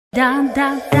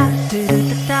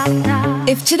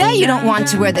If today you don't want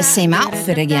to wear the same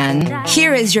outfit again,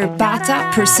 here is your Bata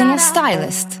Personal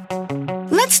Stylist.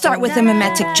 Let's start with a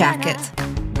mimetic jacket.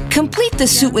 Complete the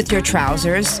suit with your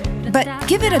trousers, but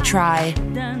give it a try.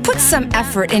 Put some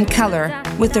effort in color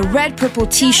with a red-purple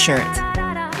t-shirt.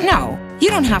 No, you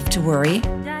don't have to worry.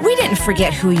 We didn't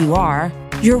forget who you are.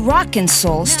 Your rockin'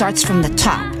 soul starts from the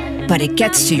top, but it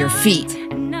gets to your feet.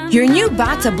 Your new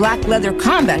Bata black leather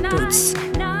combat boots.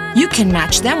 You can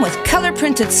match them with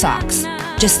color-printed socks.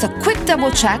 Just a quick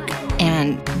double check,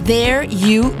 and there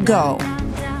you go.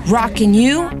 Rockin'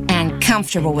 you and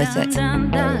comfortable with it.